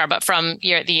necessarily HR, but from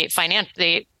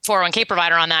the 401k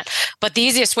provider on that. But the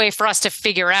easiest way for us to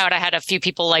figure out, I had a few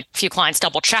clients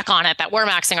double check on it that were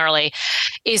maxing early,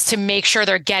 is to make sure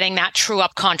they're getting that true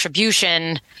up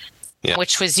contribution,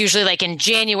 which was usually like in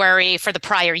January for the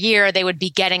prior year, they would be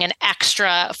getting an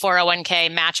extra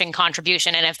 401k matching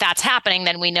contribution. And if that's happening,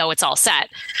 then we know it's all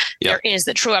set. There is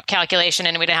the true up calculation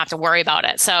and we don't have to worry about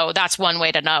it. So that's one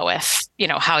way to know if,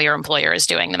 how your employer is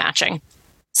doing the matching.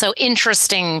 So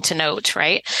interesting to note,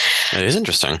 right? It is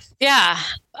interesting. Yeah.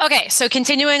 Okay. So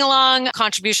continuing along,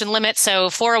 contribution limits. So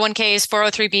 401ks,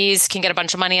 403bs can get a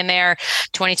bunch of money in there.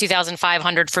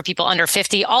 $22,500 for people under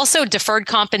 50. Also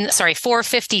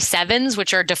 457s,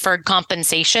 which are deferred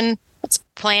compensation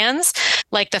plans,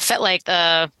 like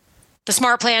the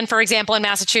SMART plan, for example, in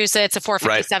Massachusetts, a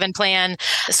 457 plan.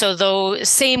 So those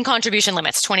same contribution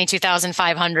limits,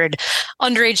 $22,500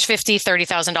 under age 50,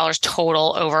 $30,000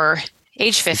 total over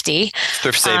age 50.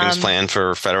 Thrift savings plan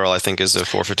for federal, I think, is a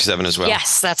 457 as well.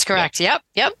 Yes, that's correct. Yep.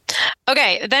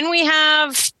 Okay. Then we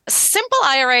have simple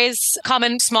IRAs,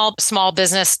 common small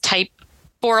business type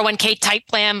 401k type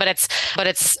plan, but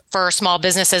it's for small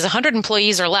businesses, 100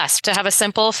 employees or less, to have a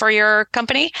simple for your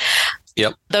company.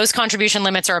 Yep. Those contribution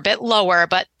limits are a bit lower,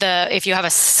 but if you have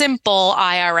a simple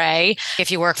IRA,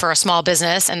 if you work for a small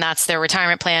business and that's their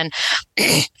retirement plan,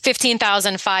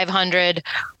 $15,500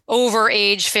 over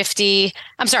age 50.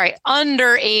 I'm sorry,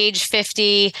 under age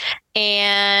 50.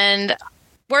 And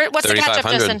what's the catch up,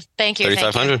 Justin? Thank you.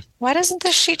 $3,500. Why doesn't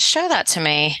this sheet show that to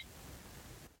me?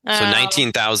 So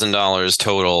 $19,000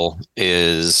 total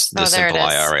is the simple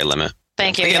IRA limit.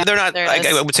 Thank you. Again, they're not.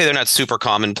 I would say they're not super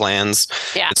common plans.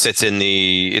 Yeah. It sits in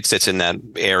that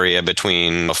area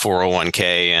between a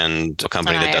 401k and a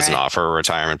company that doesn't offer a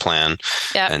retirement plan.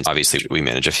 Yep. And obviously, we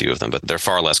manage a few of them, but they're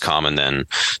far less common than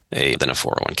a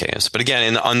 401k is. But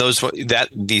again, on those, that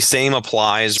the same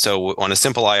applies. So on a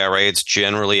simple IRA, it's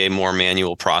generally a more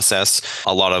manual process.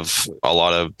 A lot of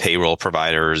payroll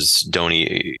providers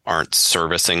aren't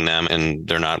servicing them, and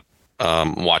they're not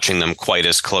watching them quite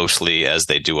as closely as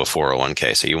they do a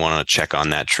 401k. So you want to check on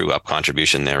that true up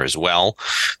contribution there as well,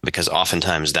 because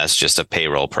oftentimes that's just a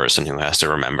payroll person who has to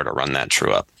remember to run that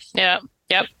true up. Yeah.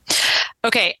 Yep.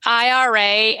 Okay.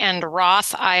 IRA and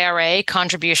Roth IRA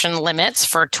contribution limits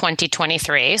for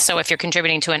 2023. So if you're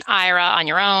contributing to an IRA on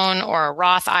your own or a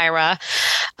Roth IRA,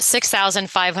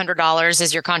 $6,500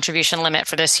 is your contribution limit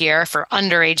for this year for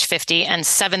under age 50 and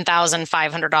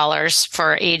 $7,500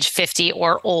 for age 50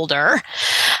 or older.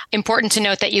 Important to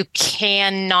note that you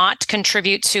cannot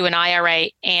contribute to an IRA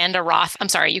and a Roth. I'm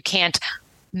sorry, you can't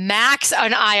max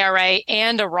an IRA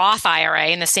and a Roth IRA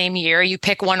in the same year. You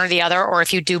pick one or the other, or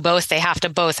if you do both, they have to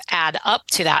both add up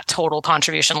to that total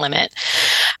contribution limit.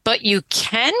 But you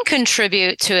can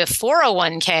contribute to a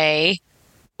 401k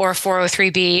or a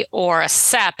 403b or a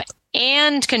SEP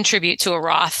and contribute to a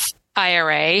Roth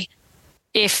IRA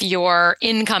if you're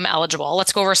income eligible.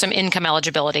 Let's go over some income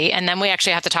eligibility. And then we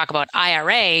actually have to talk about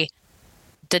IRA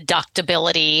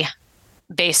deductibility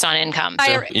based on income.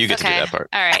 So you get to do that part.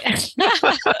 All right.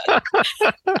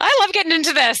 I love getting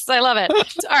into this. I love it.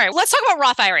 All right. Let's talk about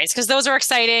Roth IRAs because those are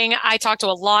exciting. I talk to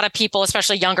a lot of people,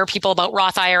 especially younger people, about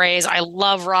Roth IRAs. I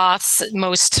love Roths.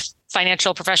 Most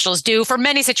financial professionals do for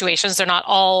many situations. They're not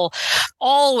all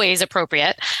always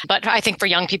appropriate, but I think for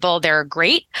young people, they're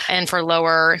great. And for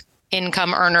lower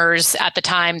income earners at the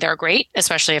time, they're great,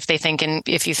 especially if you think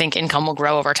income will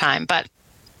grow over time. But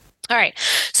all right.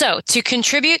 So to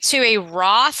contribute to a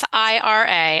Roth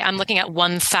IRA, I'm looking at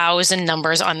 1,000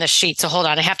 numbers on this sheet. So hold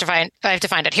on. I have to find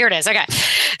it. Here it is. Okay.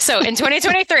 So in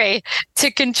 2023,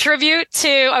 to contribute to,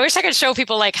 I wish I could show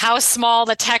people like how small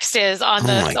the text is on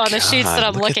the sheets that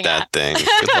I'm looking at. Thing.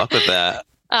 Good luck with that.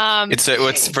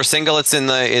 It's for single. It's in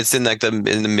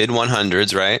the mid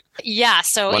 100s, right? Yeah.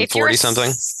 So if you're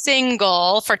something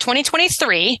single for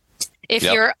 2023. If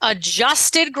your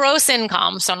adjusted gross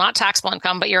income, so not taxable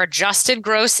income, but your adjusted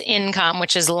gross income,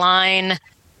 which is line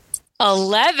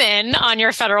 11 on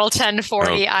your federal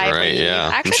 1040 IB. Right, yeah.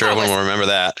 I'm sure everyone will remember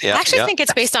that. Yeah, I actually think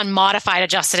it's based on modified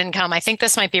adjusted income. I think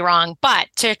this might be wrong, but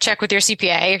to check with your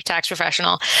CPA, your tax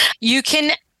professional, you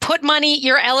can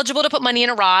you're eligible to put money in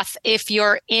a Roth if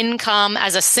your income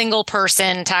as a single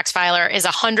person tax filer is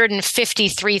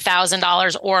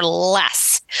 $153,000 or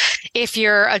less. If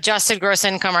your adjusted gross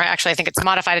income, or actually I think it's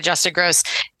modified adjusted gross,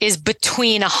 is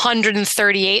between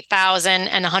 $138,000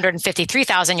 and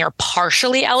 $153,000, you're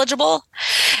partially eligible.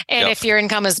 And if your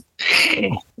income is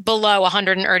below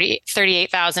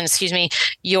 $138,000,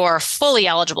 you're fully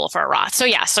eligible for a Roth. So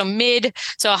yeah, so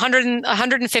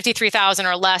 $153,000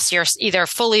 or less, you're either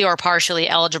fully or partially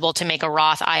eligible to make a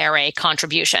Roth IRA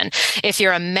contribution. If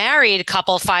you're a married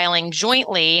couple filing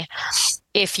jointly,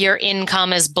 if your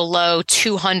income is below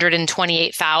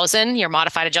 $228,000, your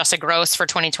modified adjusted gross for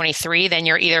 2023, then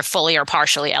you're either fully or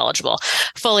partially eligible.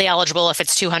 Fully eligible if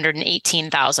it's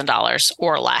 $218,000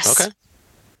 or less. Okay.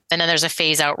 And then there's a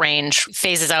phases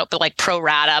out, but like pro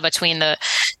rata between the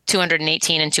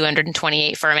 218 and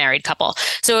 228 for a married couple.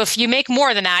 So if you make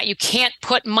more than that, you can't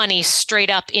put money straight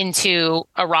up into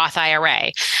a Roth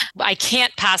IRA. I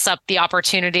can't pass up the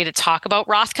opportunity to talk about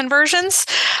Roth conversions.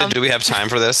 Do we have time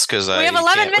for this? Because we have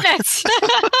 11 minutes.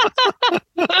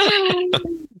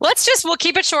 We'll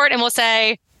keep it short and we'll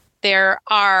say, there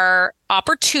are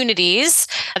opportunities.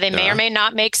 They may or may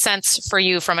not make sense for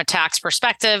you from a tax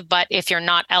perspective, but if you're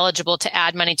not eligible to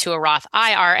add money to a Roth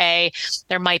IRA,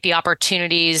 there might be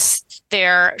opportunities.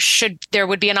 There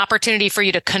would be an opportunity for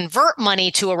you to convert money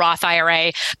to a Roth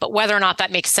IRA, but whether or not that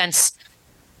makes sense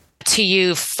to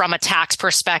you from a tax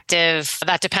perspective,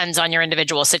 that depends on your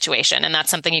individual situation. And that's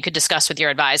something you could discuss with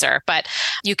your advisor. But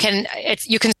I guess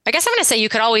I'm going to say you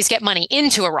could always get money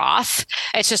into a Roth.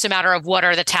 It's just a matter of what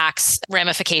are the tax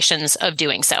ramifications of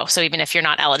doing so. So even if you're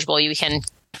not eligible, you can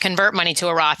convert money to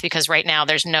a Roth because right now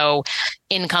there's no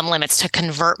income limits to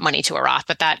convert money to a Roth.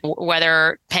 But that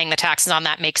whether paying the taxes on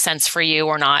that makes sense for you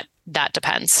or not, that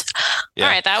depends. Yeah.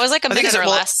 All right. That was like a minute or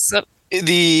less.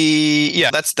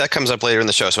 That comes up later in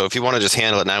the show. So if you want to just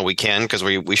handle it now, we can, because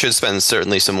we should spend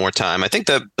certainly some more time. I think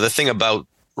the thing about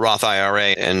Roth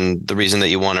IRA and the reason that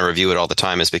you want to review it all the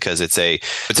time is because it's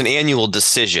an annual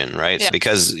decision, right? Yeah.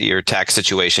 Because your tax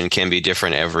situation can be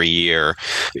different every year.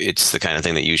 It's the kind of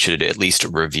thing that you should at least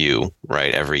review,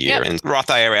 right, every year. Yep. And Roth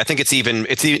IRA, I think it's an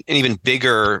even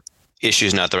bigger issue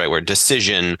is not the right word,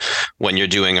 decision when you're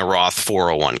doing a Roth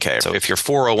 401k. So if your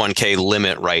 401k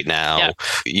limit right now,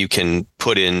 you can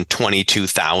put in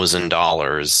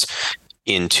 $22,000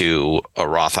 into a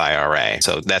Roth IRA.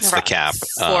 So that's the cap.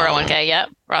 401k,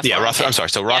 Roth Yeah, 401k. I'm sorry.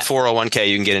 So Roth 401k,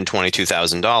 you can get in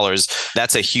 $22,000.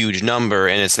 That's a huge number,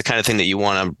 and it's the kind of thing that you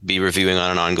want to be reviewing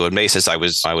on an ongoing basis. I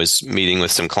was meeting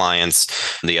with some clients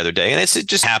the other day, and it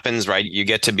just happens, right? You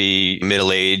get to be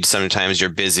middle aged. Sometimes you're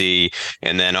busy,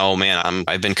 and then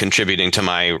I've been contributing to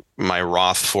my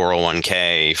Roth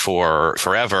 401k for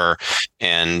forever,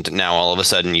 and now all of a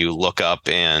sudden you look up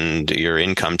and your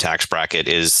income tax bracket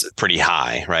is pretty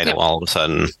high, right? Yep. All of a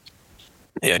sudden.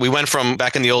 Yeah, we went from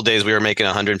back in the old days, we were making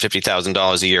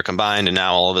 $150,000 a year combined, and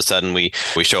now all of a sudden we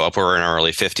show up, we're in our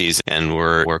early 50s, and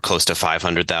we're close to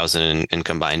 $500,000 in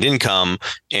combined income,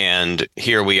 and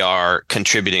here we are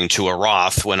contributing to a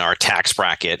Roth when our tax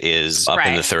bracket is up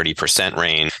in the 30%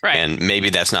 range, and maybe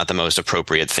that's not the most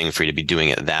appropriate thing for you to be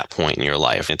doing at that point in your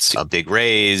life. It's a big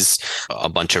raise, a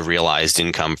bunch of realized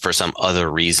income for some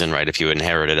other reason, right? If you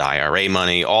inherited IRA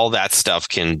money, all that stuff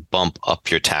can bump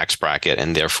up your tax bracket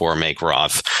and therefore make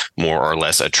Roth more or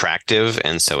less attractive.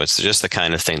 And so it's just the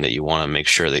kind of thing that you want to make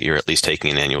sure that you're at least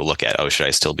taking an annual look at. Oh, should I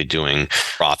still be doing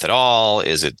Roth at all?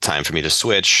 Is it time for me to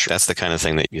switch? That's the kind of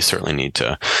thing that you certainly need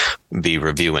to be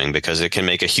reviewing, because it can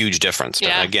make a huge difference.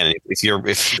 Yeah. Again, if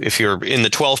you're in the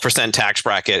 12% tax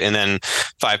bracket and then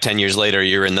 5-10 years later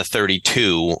you're in the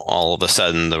 32, all of a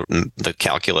sudden the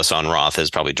calculus on Roth is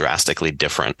probably drastically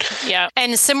different. Yeah.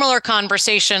 And similar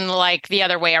conversation like the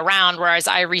other way around, whereas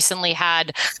I recently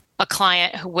had a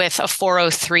client with a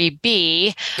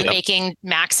 403B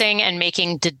maxing and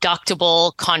making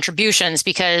deductible contributions,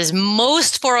 because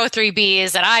most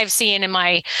 403Bs that I've seen in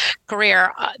my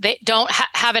career, they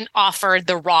haven't offered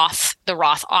the Roth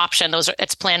option.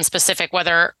 It's plan specific,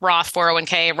 whether Roth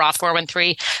 401k, Roth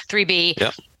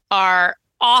 401(b) are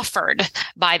offered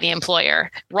by the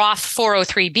employer. Roth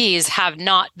 403Bs have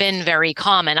not been very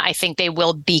common. I think they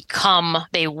will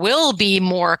be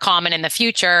more common in the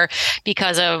future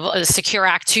because of Secure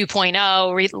Act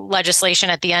 2.0 legislation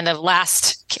at the end of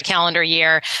last calendar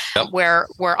year, where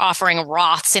we're offering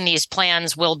Roths in these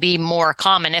plans will be more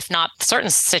common. If not,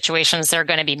 certain situations, they're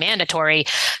going to be mandatory.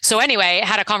 So anyway, I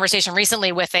had a conversation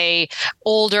recently with a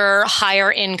older,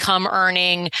 higher income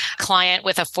earning client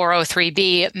with a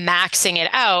 403B maxing it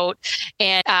out,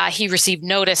 and he received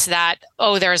notice that,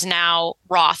 there's now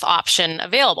Roth option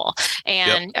available.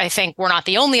 And I think we're not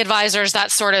the only advisors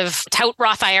that sort of tout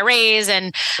Roth IRAs,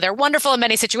 and they're wonderful in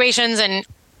many situations. And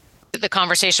the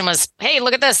conversation was, hey,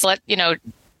 look at this.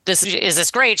 Is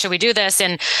this great? Should we do this?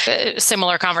 And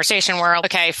similar conversation where,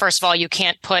 okay, first of all, you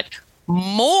can't put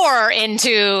more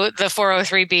into the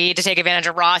 403B to take advantage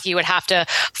of Roth. You would have to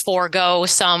forego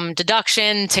some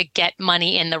deduction to get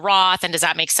money in the Roth. And does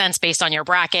that make sense based on your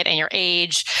bracket and your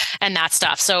age and that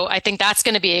stuff? So I think that's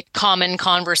going to be common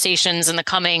conversations in the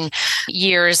coming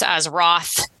years as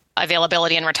Roth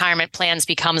availability in retirement plans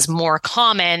becomes more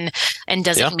common, and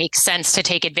does it make sense to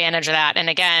take advantage of that? And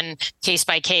again, case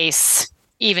by case,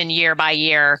 even year by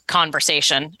year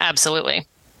conversation. Absolutely.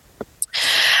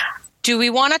 Do we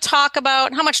want to talk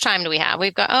about how much time do we have?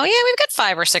 We've got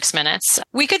 5 or 6 minutes.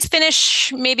 We could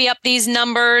finish maybe up these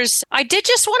numbers. I did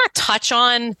just want to touch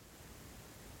on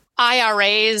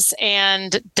IRAs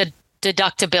and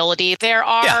deductibility. There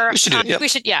are we should do it. We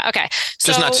should okay.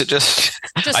 So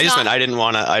I didn't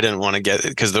want to get,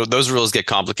 because those rules get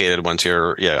complicated once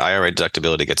IRA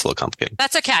deductibility gets a little complicated.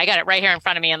 That's okay. I got it right here in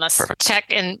front of me in this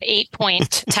check in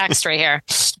 8-point text right here.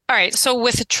 All right. So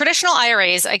with traditional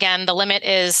IRAs, again, the limit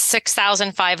is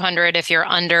 $6,500 if you're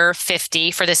under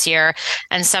 50 for this year,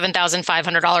 and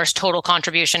 $7,500 total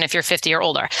contribution if you're 50 or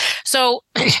older. So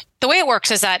the way it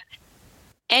works is that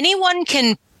anyone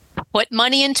can put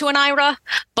money into an IRA,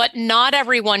 but not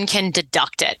everyone can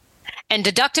deduct it. And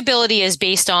deductibility is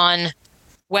based on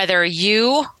whether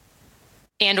you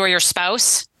and or your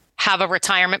spouse have a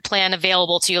retirement plan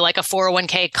available to you, like a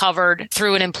 401k covered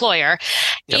through an employer,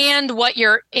 and what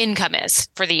your income is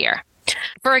for the year.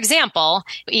 For example,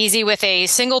 easy with a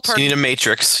single person. You need a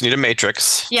matrix.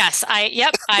 Yes,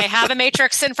 I have a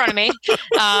matrix in front of me.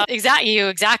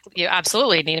 You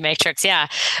absolutely need a matrix. Yeah.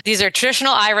 These are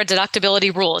traditional IRA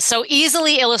deductibility rules. So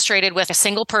easily illustrated with a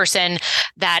single person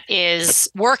that is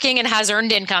working and has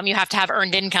earned income. You have to have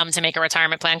earned income to make a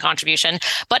retirement plan contribution,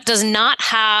 but does not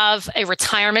have a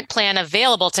retirement plan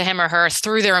available to him or her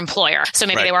through their employer. So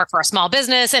maybe they work for a small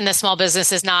business, and the small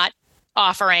business is not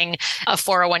offering a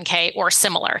 401k or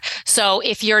similar. So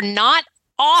if you're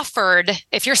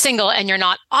single and you're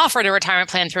not offered a retirement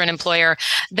plan through an employer,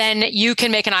 then you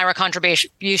can make an IRA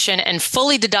contribution and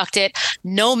fully deduct it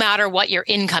no matter what your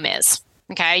income is.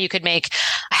 Okay. You could make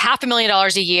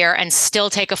 $500,000 a year and still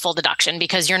take a full deduction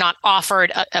because you're not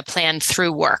offered a plan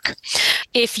through work.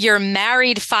 If you're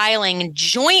married filing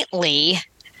jointly,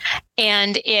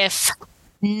 and if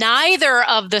neither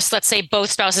of this, let's say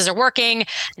both spouses are working,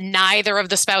 neither of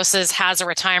the spouses has a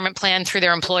retirement plan through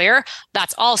their employer,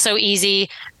 that's also easy.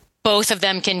 Both of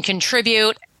them can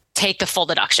contribute, take the full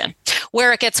deduction.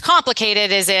 Where it gets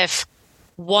complicated is if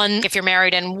you're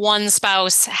married and one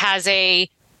spouse has a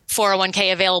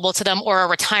 401k available to them or a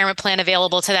retirement plan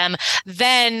available to them,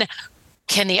 then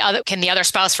can the other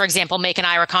spouse, for example, make an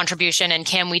IRA contribution, and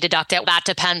can we deduct it? That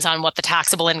depends on what the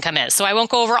taxable income is. So I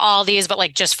won't go over all these, but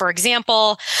like just for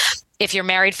example, if you're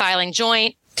married filing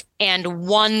joint and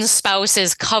one spouse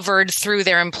is covered through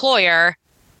their employer,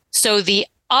 so the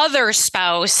other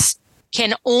spouse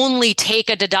can only take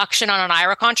a deduction on an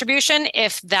IRA contribution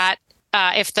if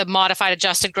the modified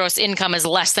adjusted gross income is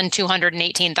less than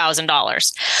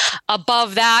 $218,000.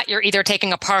 Above that, you're either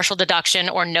taking a partial deduction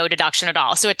or no deduction at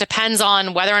all. So it depends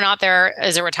on whether or not there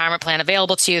is a retirement plan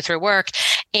available to you through work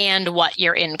and what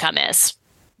your income is.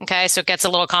 Okay, so it gets a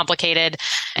little complicated.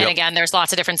 And again, there's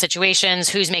lots of different situations.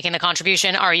 Who's making the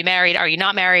contribution? Are you married? Are you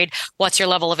not married? What's your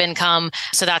level of income?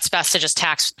 So that's best to just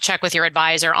check with your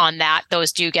advisor on that.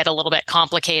 Those do get a little bit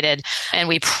complicated. And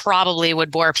we probably would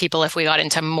bore people if we got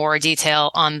into more detail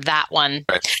on that one.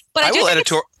 Right. But I will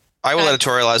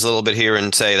editorialize a little bit here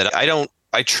and say that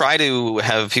I try to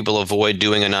have people avoid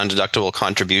doing a non-deductible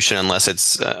contribution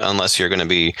unless you're going to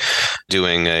be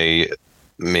doing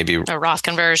maybe a Roth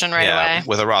conversion away.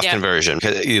 With a Roth conversion.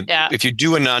 If you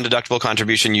do a non-deductible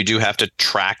contribution, you do have to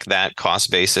track that cost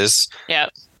basis. Yeah.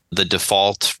 The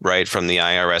default, right, from the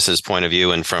IRS's point of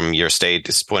view and from your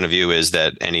state's point of view is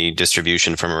that any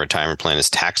distribution from a retirement plan is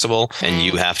taxable, and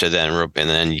you have to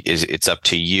then it's up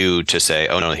to you to say,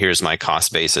 oh no, here's my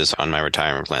cost basis on my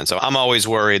retirement plan. So I'm always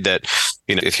worried that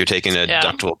if you're taking a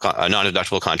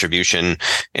non-deductible contribution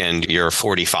and you're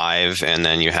 45, and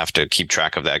then you have to keep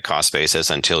track of that cost basis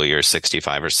until you're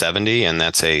 65 or 70, and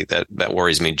that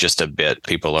worries me just a bit.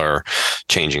 People are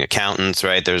changing accountants,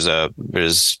 right?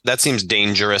 That seems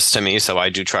dangerous to me. So I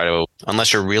do try to,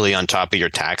 unless you're really on top of your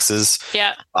taxes,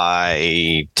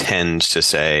 I tend to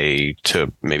say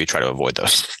to maybe try to avoid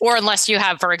those. Or unless you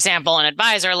have, for example, an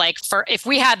advisor, if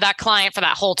we had that client for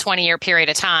that whole 20-year period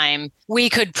of time, we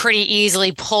could pretty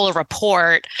easily pull a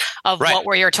report of what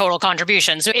were your total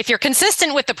contributions. So if you're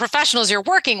consistent with the professionals you're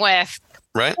working with,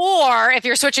 right. Or if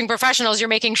you're switching professionals, you're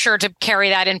making sure to carry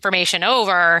that information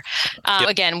over.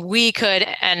 Again, we could,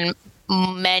 and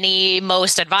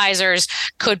most advisors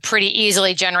could pretty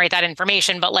easily generate that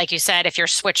information. But like you said, if you're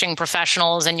switching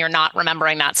professionals and you're not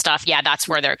remembering that stuff, that's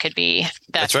where there could be,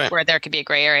 where there could be a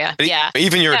gray area.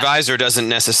 Even your advisor doesn't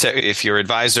necessarily, if your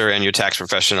advisor and your tax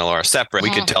professional are separate, we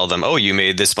could tell them, oh, you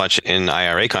made this much in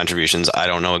IRA contributions. I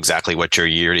don't know exactly what your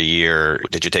year to year,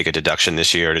 did you take a deduction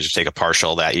this year? Did you take a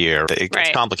partial that year? It's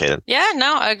complicated. Yeah,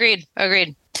 no, agreed. You're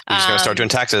just going to start doing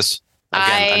taxes.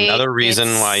 Again, another reason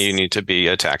why you need to be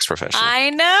a tax professional. I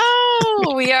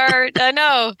know. I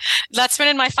know. That's been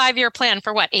in my 5-year plan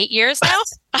for 8 years now?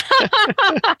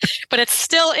 But it's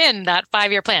still in that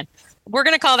 5-year plan. We're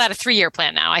going to call that a 3-year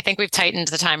plan now. I think we've tightened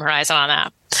the time horizon on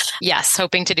that. Yes,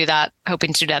 hoping to do that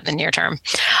in the near term.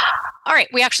 All right,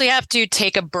 we actually have to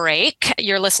take a break.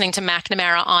 You're listening to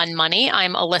McNamara on Money.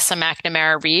 I'm Alyssa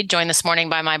McNamara-Reed, joined this morning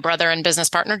by my brother and business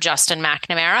partner, Justin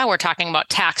McNamara. We're talking about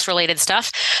tax-related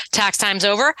stuff. Tax time's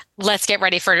over. Let's get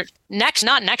ready for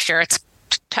not next year. It's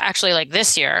actually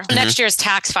this year. Mm-hmm. Next year's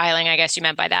tax filing, I guess you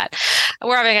meant by that.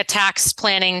 We're having a tax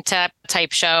planning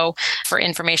type show for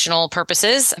informational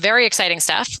purposes. Very exciting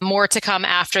stuff. More to come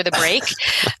after the break.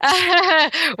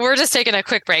 We're just taking a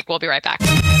quick break. We'll be right back.